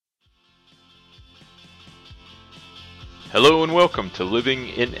Hello and welcome to Living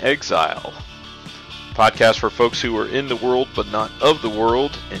in Exile, a podcast for folks who are in the world but not of the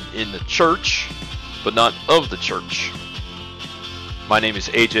world, and in the church but not of the church. My name is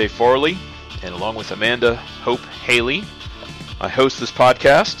AJ Farley, and along with Amanda Hope Haley, I host this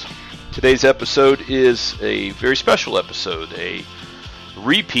podcast. Today's episode is a very special episode, a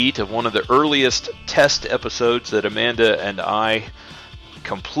repeat of one of the earliest test episodes that Amanda and I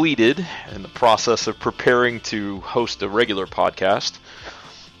completed in the process of preparing to host a regular podcast.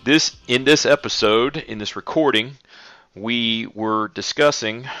 In this episode, in this recording, we were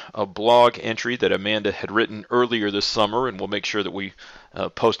discussing a blog entry that Amanda had written earlier this summer, and we'll make sure that we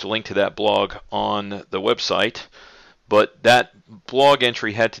post a link to that blog on the website. But that blog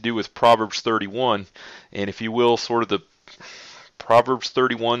entry had to do with Proverbs 31, and if you will, sort of the Proverbs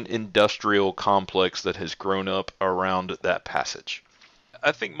 31 industrial complex that has grown up around that passage.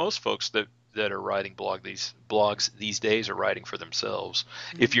 I think most folks that are writing blogs these days are writing for themselves.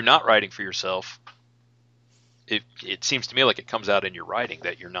 Mm-hmm. If you're not writing for yourself, it seems to me like it comes out in your writing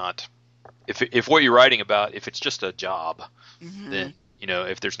that you're not. If what you're writing about, if it's just a job, mm-hmm. then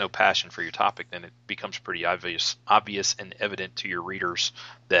if there's no passion for your topic, then it becomes pretty obvious and evident to your readers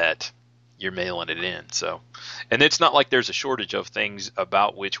that you're mailing it in. So, and it's not like there's a shortage of things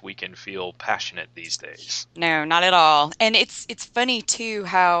about which we can feel passionate these days. No, not at all. And it's funny too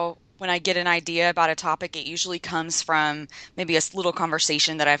how when I get an idea about a topic, it usually comes from maybe a little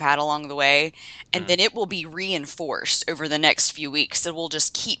conversation that I've had along the way, and then it will be reinforced over the next few weeks. It will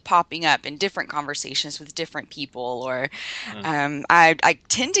just keep popping up in different conversations with different people, or I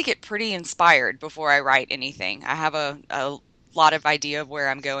tend to get pretty inspired before I write anything. I have a lot of idea of where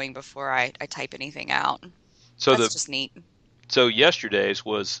I'm going before I type anything out. So that's just neat. So yesterday's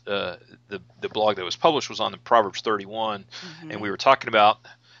was the blog that was published was on the Proverbs 31, mm-hmm. and we were talking about,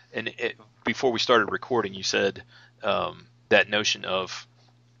 before we started recording, you said that notion of,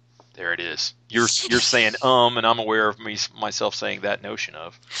 there it is. You're saying and I'm aware of myself saying that notion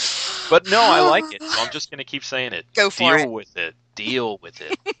of, but no, I like it, so I'm just going to keep saying it. Go for it. Deal with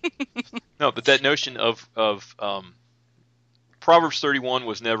it. No, but that notion of Proverbs 31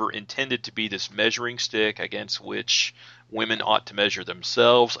 was never intended to be this measuring stick against which women ought to measure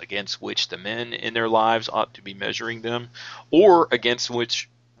themselves, against which the men in their lives ought to be measuring them, or against which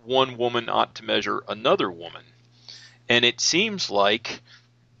one woman ought to measure another woman. And it seems like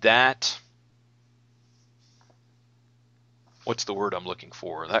that, what's the word I'm looking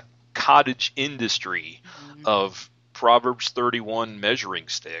for? That cottage industry mm-hmm. of Proverbs 31 measuring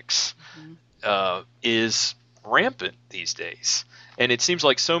sticks mm-hmm. Is rampant these days. And it seems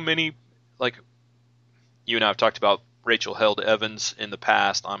like so many, like you and I have talked about Rachel Held Evans in the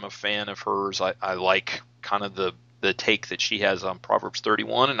past. I'm a fan of hers. I like kind of the take that she has on Proverbs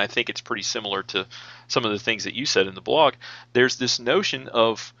 31, and I think it's pretty similar to some of the things that you said in the blog. There's this notion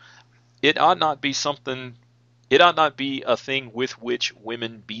of it ought not be a thing with which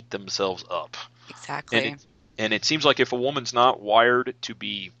women beat themselves up. Exactly. And it seems like if a woman's not wired to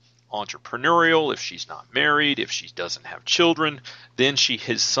be entrepreneurial, if she's not married, if she doesn't have children, then she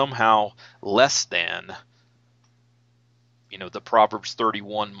is somehow less than the Proverbs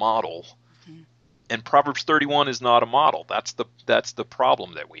 31 model. Mm-hmm. And Proverbs 31 is not a model. That's the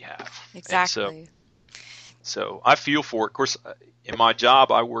problem that we have. Exactly. So I feel for it. Of course, in my job,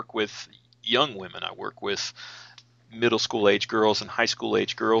 I work with young women. I work with middle school age girls and high school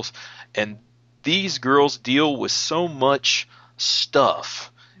age girls, and these girls deal with so much stuff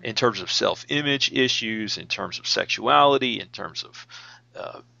in terms of self-image issues, in terms of sexuality, in terms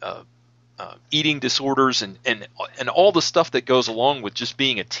of eating disorders, and all the stuff that goes along with just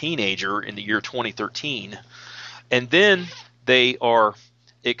being a teenager in the year 2013. And then they are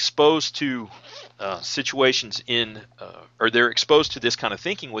exposed to situations or they're exposed to this kind of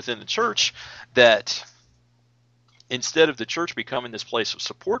thinking within the church that instead of the church becoming this place of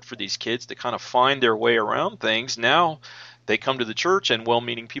support for these kids to kind of find their way around things, now they come to the church and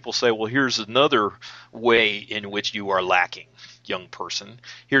well-meaning people say, well, here's another way in which you are lacking, young person.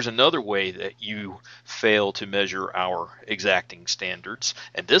 Here's another way that you fail to measure our exacting standards.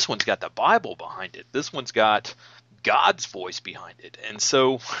 And this one's got the Bible behind it. This one's got God's voice behind it. And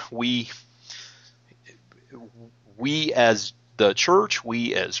so we as the church,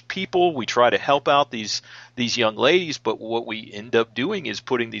 we as people, we try to help out these young ladies, but what we end up doing is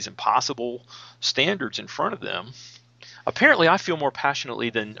putting these impossible standards in front of them. Apparently, I feel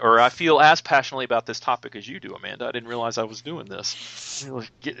I feel as passionately about this topic as you do, Amanda. I didn't realize I was doing this.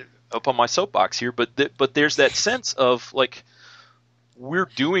 Get up on my soapbox here, but there's that sense of like we're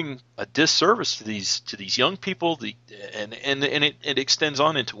doing a disservice to these young people, and it extends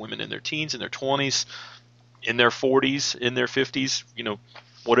on into women in their teens and their 20s, in their 40s, in their 50s,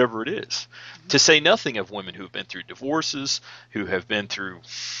 whatever it is. To say nothing of women who have been through divorces, who have been through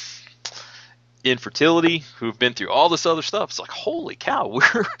infertility, who have been through all this other stuff. It's like, holy cow,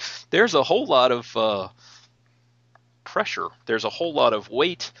 there's a whole lot of pressure. There's a whole lot of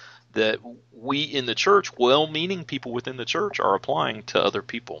weight that we in the church, well-meaning people within the church, are applying to other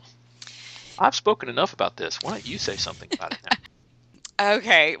people. I've spoken enough about this. Why don't you say something about it now?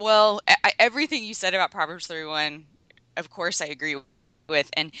 Okay, well, everything you said about Proverbs 31, of course I agree with.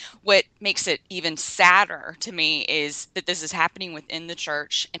 And what makes it even sadder to me is that this is happening within the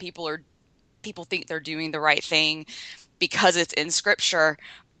church, and people think they're doing the right thing because it's in Scripture.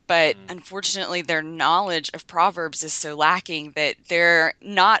 But unfortunately, their knowledge of Proverbs is so lacking that they're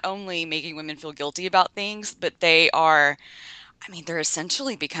not only making women feel guilty about things, but they're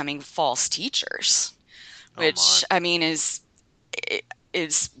essentially becoming false teachers, which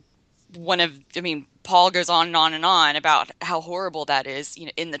is one of, Paul goes on and on and on about how horrible that is,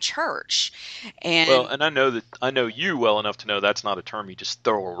 in the church. And well, and I know you well enough to know that's not a term you just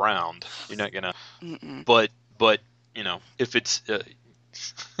throw around. You're not gonna, but if it's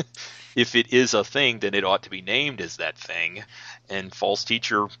if it is a thing, then it ought to be named as that thing. And false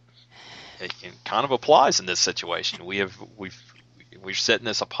teacher, it kind of applies in this situation. We're setting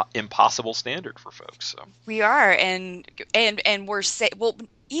this impossible standard for folks. So we are, and we're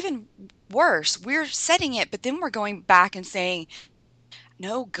even worse, we're setting it, but then we're going back and saying,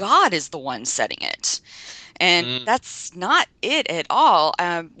 no, God is the one setting it. And that's not it at all.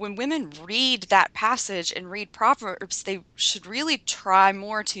 When women read that passage and read Proverbs, they should really try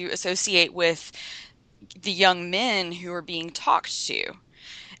more to associate with the young men who are being talked to.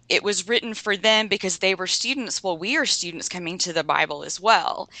 It was written for them because they were students. Well, we are students coming to the Bible as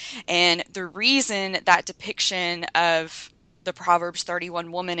well. And the reason that depiction of the Proverbs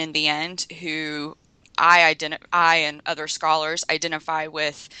 31 woman in the end, who I and other scholars identify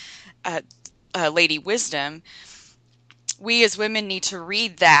with Lady Wisdom, we as women need to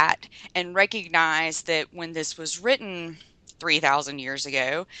read that and recognize that when this was written 3,000 years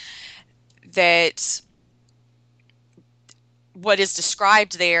ago, that what is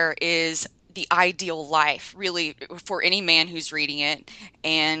described there is the ideal life, really, for any man who's reading it.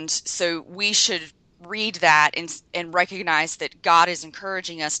 And so we should read that and recognize that God is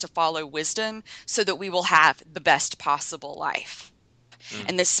encouraging us to follow wisdom so that we will have the best possible life.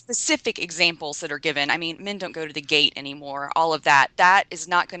 And the specific examples that are given, men don't go to the gate anymore, all of that is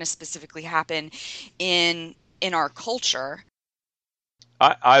not going to specifically happen in our culture.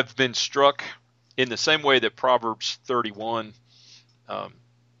 I've been struck in the same way that Proverbs 31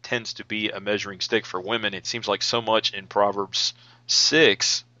 tends to be a measuring stick for women. It seems like so much in Proverbs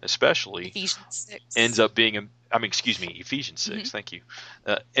 6, especially, Ephesians 6. ends up being Ephesians 6, thank you,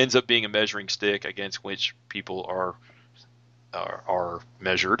 ends up being a measuring stick against which people are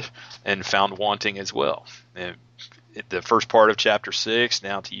measured and found wanting as well. And the first part of chapter 6,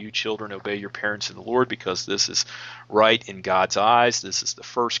 now to you children, obey your parents in the Lord, because this is right in God's eyes. This is the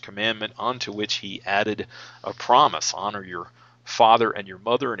first commandment, unto which he added a promise: honor your father and your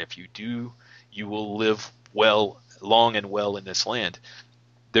mother, and if you do, you will live long and well in this land.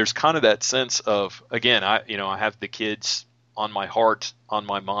 There's kind of that sense of, again, I have the kids on my heart, on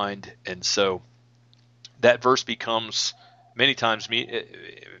my mind, and so that verse becomes many times me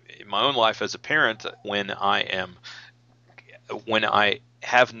in my own life as a parent, when I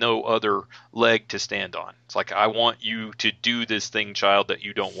have no other leg to stand on. It's like, I want you to do this thing, child, that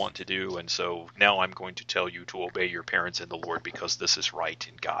you don't want to do, and so now I'm going to tell you to obey your parents in the Lord, because this is right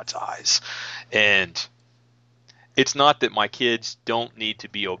in God's eyes. And it's not that my kids don't need to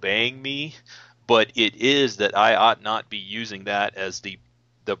be obeying me, but it is that I ought not be using that as the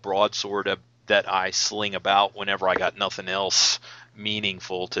broadsword that I sling about whenever I got nothing else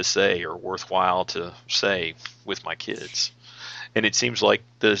meaningful to say or worthwhile to say with my kids. And it seems like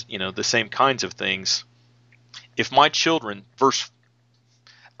the same kinds of things. If my children,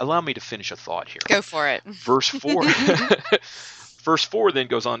 allow me to finish a thought here. Go for it. Verse 4. Verse 4 then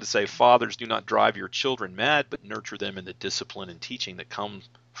goes on to say, fathers, do not drive your children mad, but nurture them in the discipline and teaching that come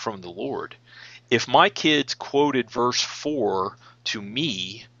from the Lord. If my kids quoted verse 4 to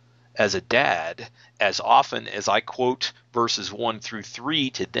me as a dad, as often as I quote verses 1 through 3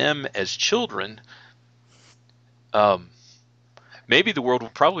 to them as children, maybe the world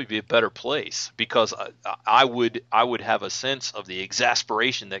would probably be a better place, because I would have a sense of the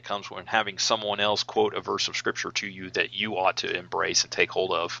exasperation that comes when having someone else quote a verse of Scripture to you that you ought to embrace and take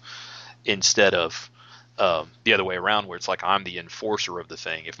hold of, instead of the other way around, where it's like I'm the enforcer of the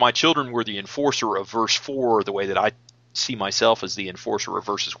thing. If my children were the enforcer of verse 4, the way that I see myself as the enforcer of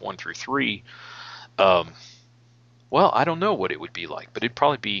verses 1 through 3, Um, well, I don't know what it would be like, but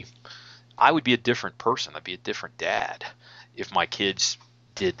I would be a different person. I'd be a different dad if my kids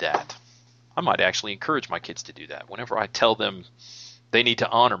did that. I might actually encourage my kids to do that. Whenever I tell them they need to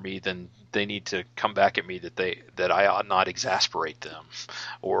honor me, then they need to come back at me that I ought not exasperate them,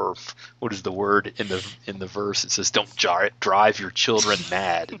 or what is the word in the verse? It says, "Don't drive your children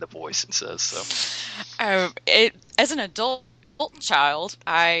mad." In the voice, it says so. As an adult child,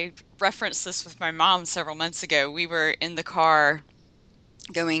 I referenced this with my mom several months ago. We were in the car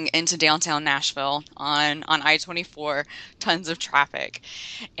going into downtown Nashville on I-24, tons of traffic.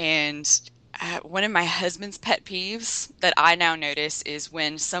 And one of my husband's pet peeves that I now notice is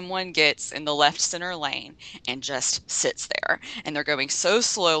when someone gets in the left center lane and just sits there and they're going so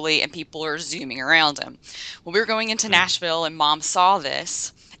slowly and people are zooming around them. Well, we were going into Nashville and mom saw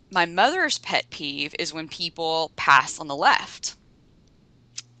this. My mother's pet peeve is when people pass on the left.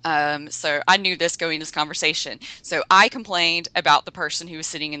 So I knew this going into this conversation. So I complained about the person who was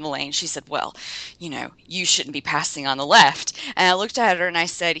sitting in the lane. She said, well, you shouldn't be passing on the left. And I looked at her and I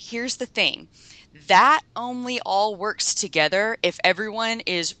said, here's the thing. That only all works together if everyone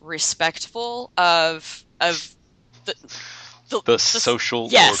is respectful of the social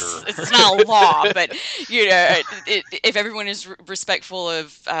yes, order. It's not a law, but if everyone is respectful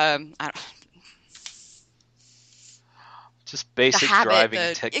of just basic driving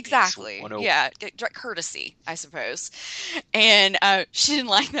techniques. Exactly. Yeah, courtesy, I suppose. And she didn't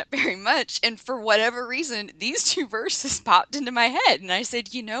like that very much. And for whatever reason, these two verses popped into my head. And I said,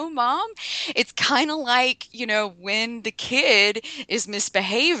 Mom, it's kind of like, when the kid is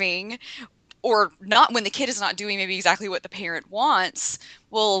misbehaving, or not, when the kid is not doing maybe exactly what the parent wants,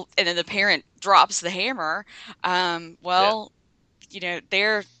 well, and then the parent drops the hammer, they're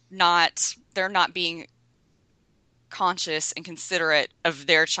not being conscious and considerate of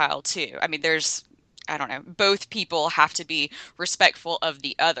their child too. I mean, I don't know, both people have to be respectful of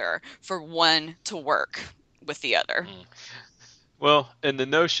the other for one to work with the other. Well, and the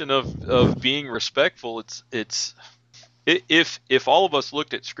notion of being respectful, it's if all of us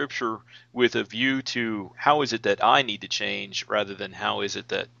looked at Scripture with a view to how is it that I need to change rather than how is it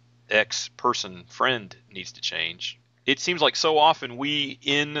that X friend needs to change. It seems like so often we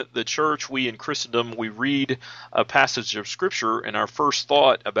in the church, we in Christendom, we read a passage of Scripture and our first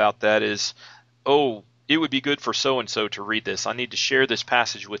thought about that is, oh, it would be good for so-and-so to read this. I need to share this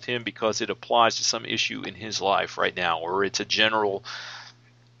passage with him because it applies to some issue in his life right now, or it's a general.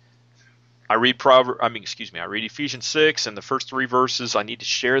 I read Ephesians 6 and the first 3 verses. I need to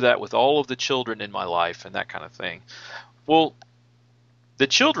share that with all of the children in my life and that kind of thing. Well, the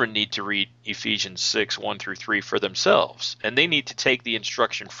children need to read Ephesians 6, 1 through 3 for themselves, and they need to take the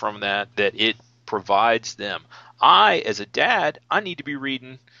instruction from that it provides them. I, as a dad, I need to be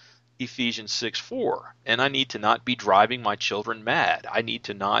reading Ephesians 6, 4, and I need to not be driving my children mad. I need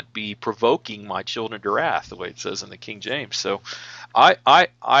to not be provoking my children to wrath, the way it says in the King James. So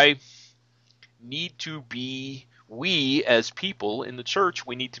I need to be, we as people in the church,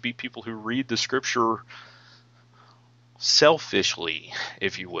 we need to be people who read the Scripture selfishly,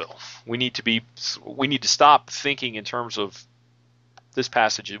 if you will. We need to stop thinking in terms of this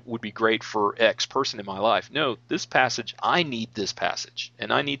passage would be great for X person in my life. No, this passage, I need this passage,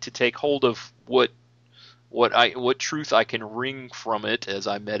 and I need to take hold of what truth I can wring from it as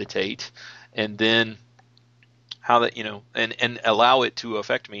I meditate, and then how that and allow it to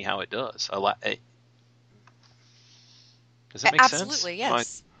affect me how it does. Does that make sense? Absolutely,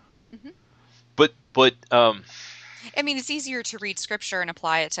 yes. But I mean, it's easier to read Scripture and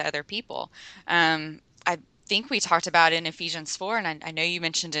apply it to other people. I think we talked about in Ephesians 4, and I know you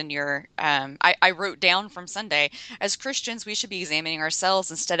mentioned in your, I wrote down from Sunday, as Christians, we should be examining ourselves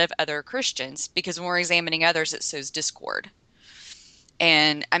instead of other Christians, because when we're examining others, it sows discord.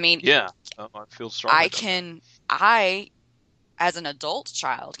 And I mean, yeah, I feel strong. I, as an adult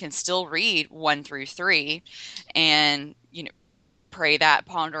child, can still read 1 through 3 and, pray that,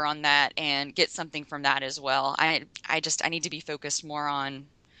 ponder on that, and get something from that as well. I need to be focused more on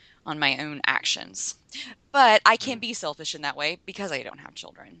my own actions. But I can be selfish in that way because I don't have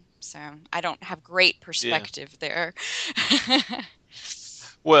children. So I don't have great perspective there.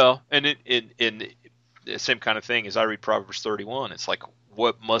 Well, and in the same kind of thing as I read Proverbs 31, it's like,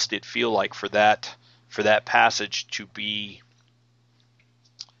 what must it feel like for that passage to be,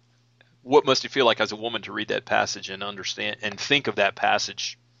 what must it feel like as a woman to read that passage and understand and think of that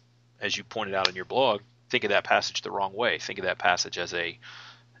passage, as you pointed out in your blog, think of that passage the wrong way. Think of that passage as a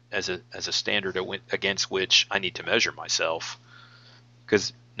standard against which I need to measure myself,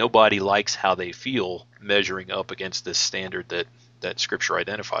 because nobody likes how they feel measuring up against this standard that Scripture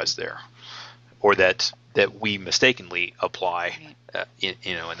identifies there. or that we mistakenly apply, Right.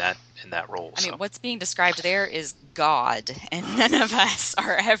 in that role. I mean, So, what's being described there is God, and none of us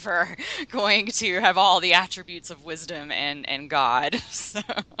are ever going to have all the attributes of wisdom and God. So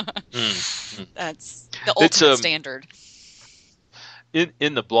mm, mm. that's the It's ultimate standard.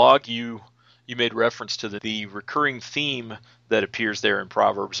 in the blog you made reference to the recurring theme that appears there in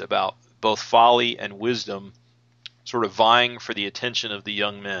Proverbs about both folly and wisdom sort of vying for the attention of the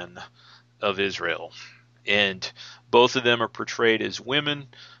young men of Israel. And both of them are portrayed as women.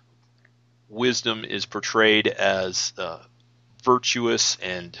 Wisdom is portrayed as virtuous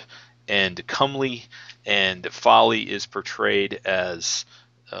and comely, and folly is portrayed as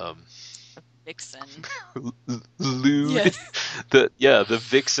Vixen. lewd. Yes. The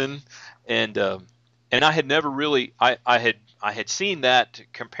vixen, and I had never really I had seen that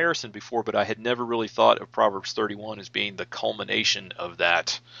comparison before, but I had never really thought of Proverbs 31 as being the culmination of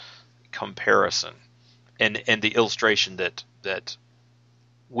that comparison, and the illustration that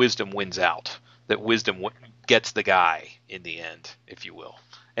wisdom wins out, that wisdom gets the guy in the end, if you will.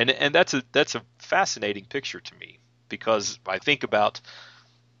 And that's a fascinating picture to me, because I think about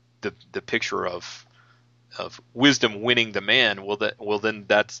the picture of wisdom winning the man. Then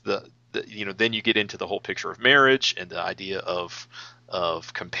that's then you get into the whole picture of marriage and the idea of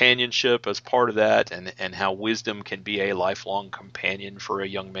companionship as part of that, and how wisdom can be a lifelong companion for a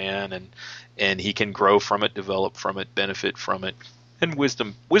young man, and he can grow from it, develop from it, benefit from it. And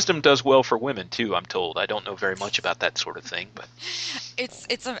wisdom does well for women too, I'm told. I don't know very much about that sort of thing, but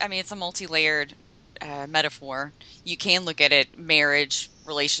It's a multi-layered metaphor. You can look at it, marriage,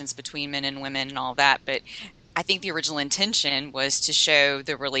 relations between men and women, and all that. But I think the original intention was to show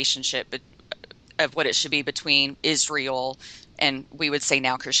the relationship of what it should be between Israel and, we would say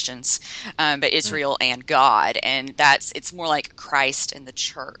now, Christians, but Israel and God, and it's more like Christ and the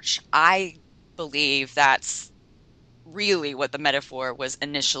church. I believe that's really what the metaphor was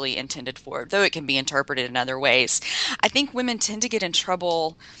initially intended for, though it can be interpreted in other ways. I think women tend to get in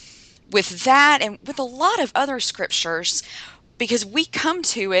trouble with that and with a lot of other scriptures, because we come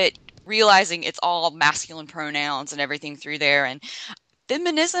to it realizing it's all masculine pronouns and everything through there. And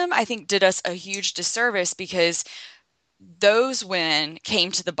feminism, I think, did us a huge disservice, because those women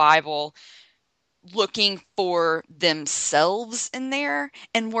came to the Bible looking for themselves in there,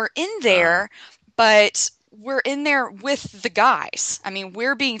 and we're in there, but we're in there with the guys. I mean,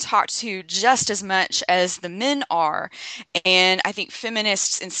 we're being talked to just as much as the men are. And I think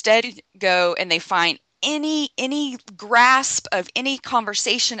feminists instead go and they find any grasp of any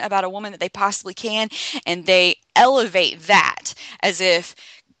conversation about a woman that they possibly can, and they elevate that as if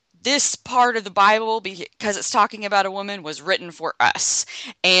this part of the Bible, because it's talking about a woman, was written for us.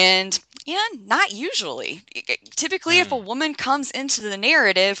 And not usually. Typically, if a woman comes into the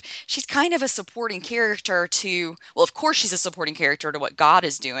narrative, she's kind of a supporting character to, well, of course she's a supporting character to what God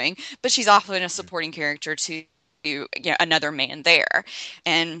is doing, but she's often a supporting character to another man there.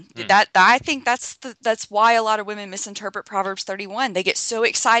 And that, I think that's why a lot of women misinterpret Proverbs 31. They get so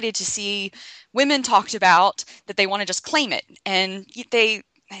excited to see women talked about that they want to just claim it, and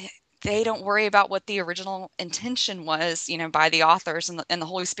they don't worry about what the original intention was, by the authors and the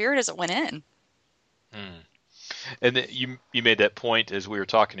Holy Spirit as it went in. And you made that point as we were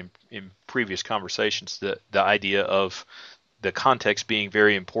talking in previous conversations, the idea of the context being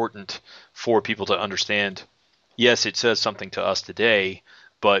very important for people to understand. Yes, it says something to us today,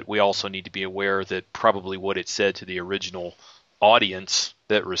 but we also need to be aware that probably what it said to the original audience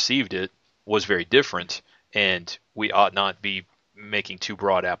that received it was very different, and we ought not be making too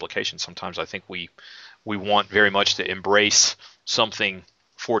broad applications. Sometimes I think we want very much to embrace something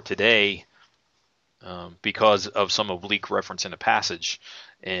for today because of some oblique reference in a passage,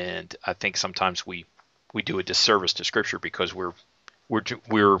 and I think sometimes we do a disservice to Scripture because we're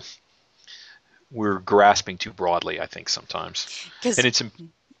grasping too broadly, I think, sometimes. And it's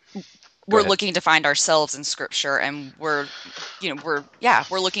we're looking to find ourselves in Scripture, and we're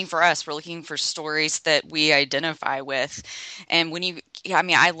looking for us. We're looking for stories that we identify with. And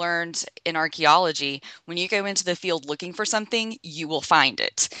I learned in archaeology, when you go into the field looking for something, you will find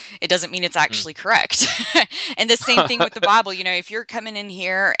it. It doesn't mean it's actually correct. And the same thing with the Bible. If you're coming in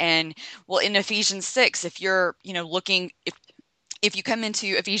here and, well, in Ephesians 6, if you're, looking, if you come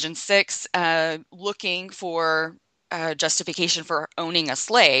into Ephesians 6 looking for justification for owning a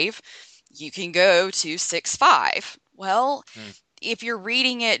slave, you can go to 6:5. Well, if you're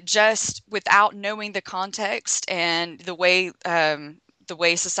reading it just without knowing the context and the way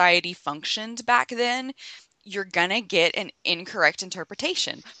society functioned back then, you're gonna get an incorrect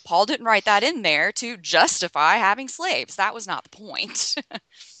interpretation. Paul didn't write that in there to justify having slaves. That was not the point.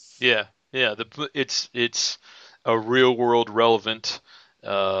 Yeah. Yeah, it's a real world relevant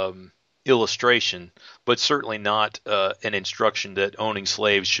um, illustration, but certainly not an instruction that owning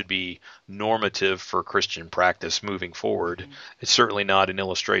slaves should be normative for Christian practice moving forward. Mhm. It's certainly not an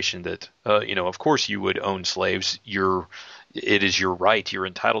illustration that of course you would own slaves. It is your right. You're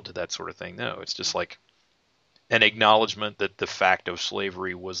entitled to that sort of thing. No, it's just like an acknowledgement that the fact of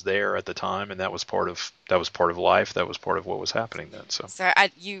slavery was there at the time, and that was part of life. That was part of what was happening then. So. So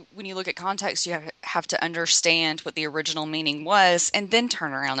when you look at context, you have to understand what the original meaning was, and then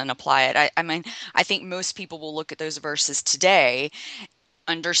turn around and apply it. I mean, I think most people will look at those verses today,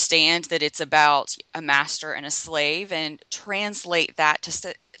 understand that it's about a master and a slave, and translate that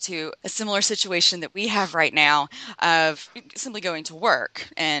to a similar situation that we have right now of simply going to work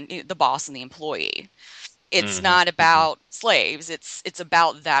and the boss and the employee. It's Hmm. not Hmm. about slaves. It's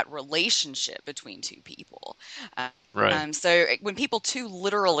about that relationship between two people. Right. So when people too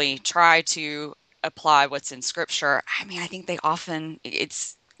literally try to apply what's in scripture, I mean, I think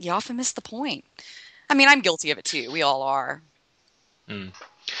it's you often miss the point. I mean, I'm guilty of it too. We all are. Mm.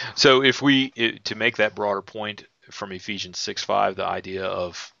 So to make that broader point from Ephesians 6:5, the idea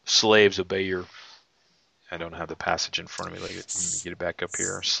of slaves obey your, I don't have the passage in front of me. Let me get it back up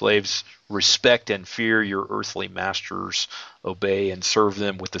here. Slaves, respect and fear your earthly masters, obey and serve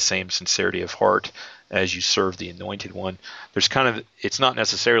them with the same sincerity of heart as you serve the Anointed One. It's not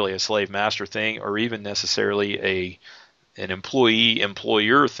necessarily a slave master thing, or even necessarily an employee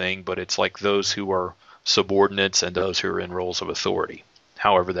employer thing, but it's like those who are subordinates and those who are in roles of authority.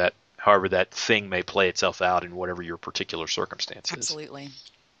 However that thing may play itself out in whatever your particular circumstance is. Absolutely.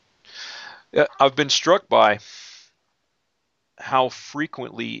 Yeah, I've been struck by how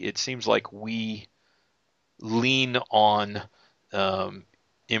frequently it seems like we lean on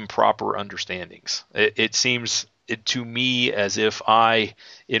improper understandings. It seems to me as if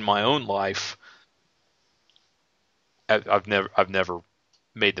in my own life, I've never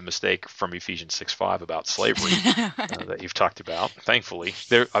made the mistake from Ephesians 6:5 about slavery that you've talked about. Thankfully,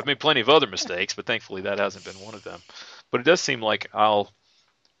 I've made plenty of other mistakes, but thankfully that hasn't been one of them. But it does seem like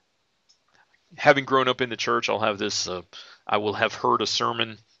having grown up in the church, I'll have this. I will have heard a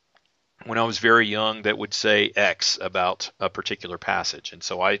sermon when I was very young that would say X about a particular passage, and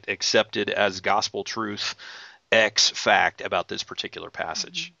so I accepted as gospel truth X fact about this particular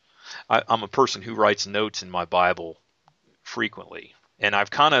passage. Mhm. I'm a person who writes notes in my Bible frequently. And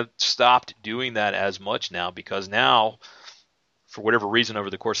I've kind of stopped doing that as much now because now, for whatever reason, over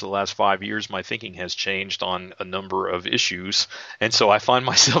the course of the last 5 years, my thinking has changed on a number of issues, and so I find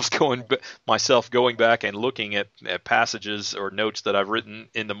myself going back and looking at passages or notes that I've written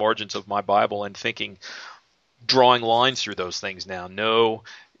in the margins of my Bible and thinking, drawing lines through those things now. No,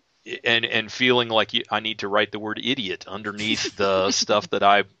 and feeling like I need to write the word idiot underneath the stuff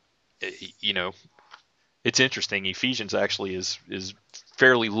that you know, it's interesting. Ephesians actually is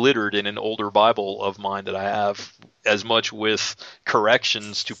fairly littered in an older Bible of mine that I have, as much with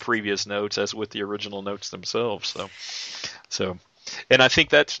corrections to previous notes as with the original notes themselves. So, and I think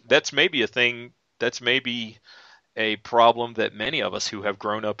that's maybe a thing. That's maybe a problem that many of us who have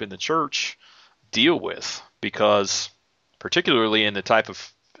grown up in the church deal with, because particularly in the type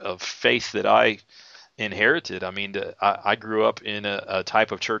of faith that I inherited. I mean, I grew up in a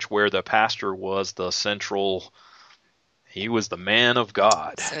type of church where the pastor was the central. He was the man of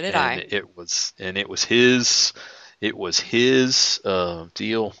God, So did and I. it was his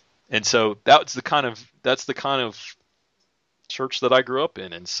deal. And so that's the kind of church that I grew up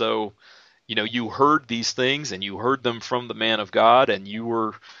in. And so, you heard these things, and you heard them from the man of God, and it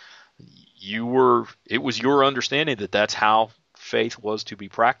was your understanding that that's how faith was to be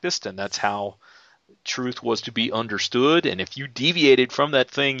practiced, and that's how truth was to be understood, and if you deviated from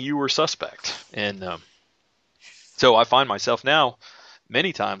that thing, you were suspect. And so I find myself now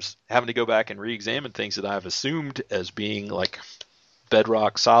many times having to go back and re-examine things that I've assumed as being like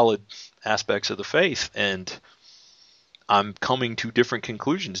bedrock solid aspects of the faith, and I'm coming to different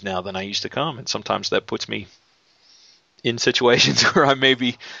conclusions now than I used to come, and sometimes that puts me in situations where I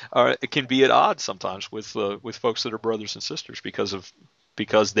maybe it can be at odds sometimes with folks that are brothers and sisters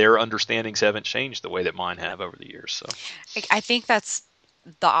because their understandings haven't changed the way that mine have over the years. So. I think that's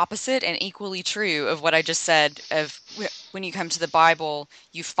the opposite and equally true of what I just said of when you come to the Bible,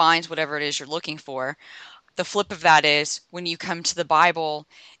 you find whatever it is you're looking for. The flip of that is when you come to the Bible,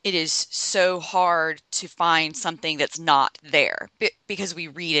 it is so hard to find something that's not there because we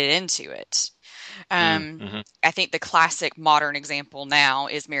read it into it. Mm-hmm. I think the classic modern example now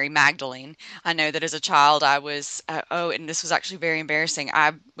is Mary Magdalene. I know that as a child, I was, and this was actually very embarrassing.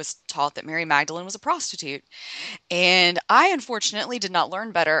 I was taught that Mary Magdalene was a prostitute. And I unfortunately did not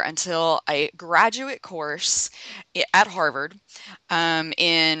learn better until a graduate course at Harvard.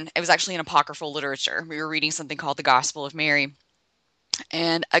 It was actually in apocryphal literature. We were reading something called the Gospel of Mary,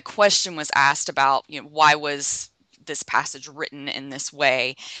 and a question was asked about, why was this passage written in this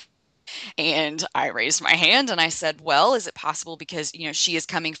way? And I raised my hand and I said, well, is it possible because, she is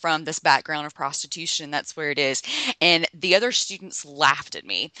coming from this background of prostitution? That's where it is. And the other students laughed at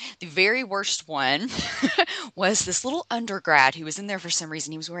me. The very worst one was this little undergrad who was in there for some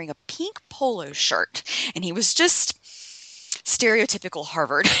reason. He was wearing a pink polo shirt and he was just stereotypical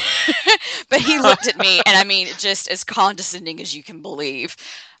Harvard. But he looked at me and just as condescending as you can believe.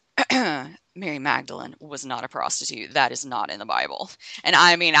 Mary Magdalene was not a prostitute. That is not in the Bible. And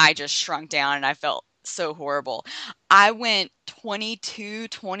I just shrunk down and I felt so horrible. I went 22,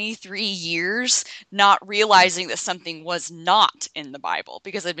 23 years not realizing that something was not in the Bible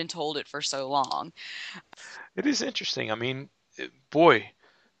because I'd been told it for so long. It is interesting. Boy,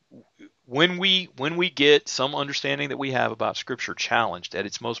 when we get some understanding that we have about Scripture challenged at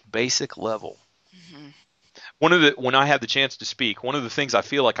its most basic level, mm-hmm. When I have the chance to speak, one of the things I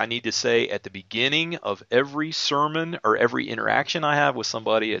feel like I need to say at the beginning of every sermon or every interaction I have with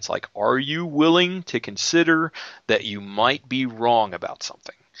somebody, it's like, are you willing to consider that you might be wrong about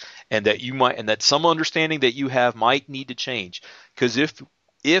something, and that some understanding that you have might need to change? Because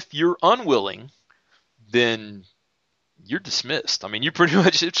if you're unwilling, then you're dismissed. You pretty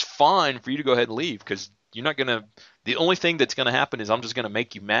much, it's fine for you to go ahead and leave, because you're not going to, the only thing that's going to happen is I'm just going to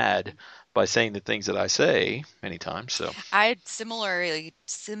make you mad by saying the things that I say many times. So I'd similarly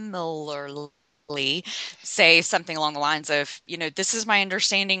say something along the lines of, this is my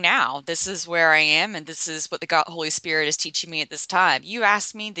understanding now. This is where I am, and this is what the Holy Spirit is teaching me at this time. You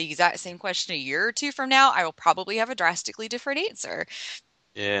ask me the exact same question a year or two from now, I will probably have a drastically different answer.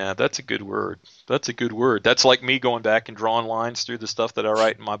 Yeah, that's a good word. That's like me going back and drawing lines through the stuff that I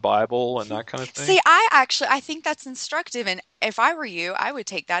write in my Bible and that kind of thing. See, I think that's instructive. And if I were you, I would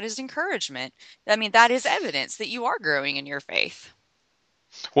take that as encouragement. That is evidence that you are growing in your faith.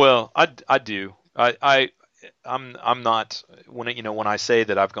 Well, I do. I'm not, when I say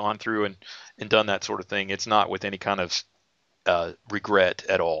that I've gone through and done that sort of thing, it's not with any kind of regret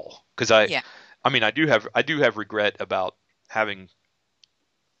at all. Because I do have regret about having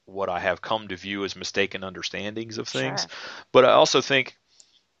what I have come to view as mistaken understandings of things. Sure. But I also think,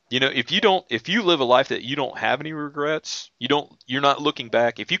 if you live a life that you don't have any regrets, you're not looking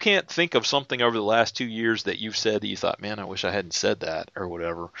back. If you can't think of something over the last 2 years that you've said that you thought, man, I wish I hadn't said that or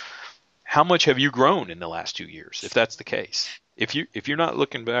whatever, how much have you grown in the last 2 years? If that's the case, if you're not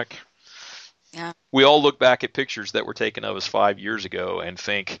looking back, yeah, we all look back at pictures that were taken of us 5 years ago and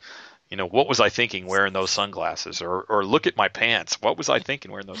think, what was I thinking wearing those sunglasses? Or look at my pants. What was I thinking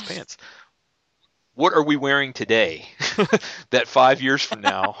wearing those pants? What are we wearing today that 5 years from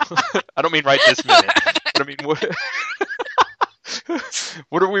now, I don't mean right this minute, but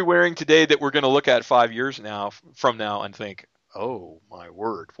what are we wearing today that we're going to look at 5 years from now and think, oh my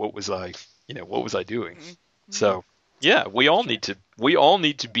word, what was I doing? Mm-hmm. So yeah, we all need to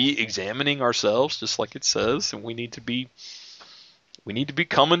be examining ourselves, just like it says, and we need to be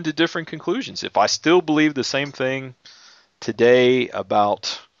coming to different conclusions. If I still believe the same thing today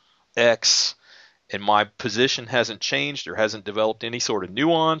about X, and my position hasn't changed or hasn't developed any sort of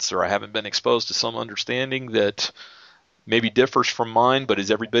nuance, or I haven't been exposed to some understanding that maybe differs from mine but is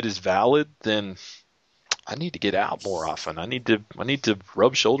every bit as valid, then I need to get out more often. I need to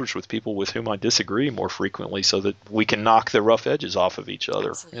rub shoulders with people with whom I disagree more frequently so that we can knock the rough edges off of each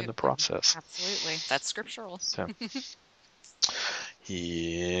other. Absolutely. In the process. Absolutely. That's scriptural. So,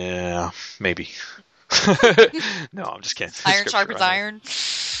 yeah, maybe. No, I'm just kidding. Iron sharpens iron.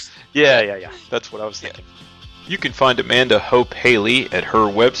 Yeah. That's what I was thinking. You can find Amanda Hope Haley at her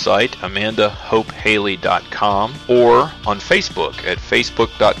website, amandahopehaley.com, or on Facebook at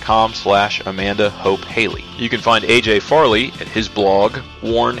facebook.com/Amanda Hope Haley. You can find AJ Farley at his blog,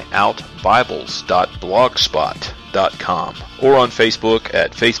 wornoutbibles.blogspot.com, or on Facebook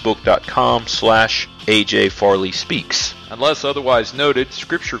at facebook.com/AJ Farley Speaks. Unless otherwise noted,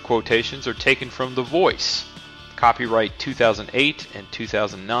 scripture quotations are taken from The Voice. Copyright 2008 and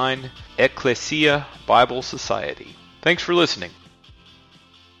 2009, Ecclesia Bible Society. Thanks for listening.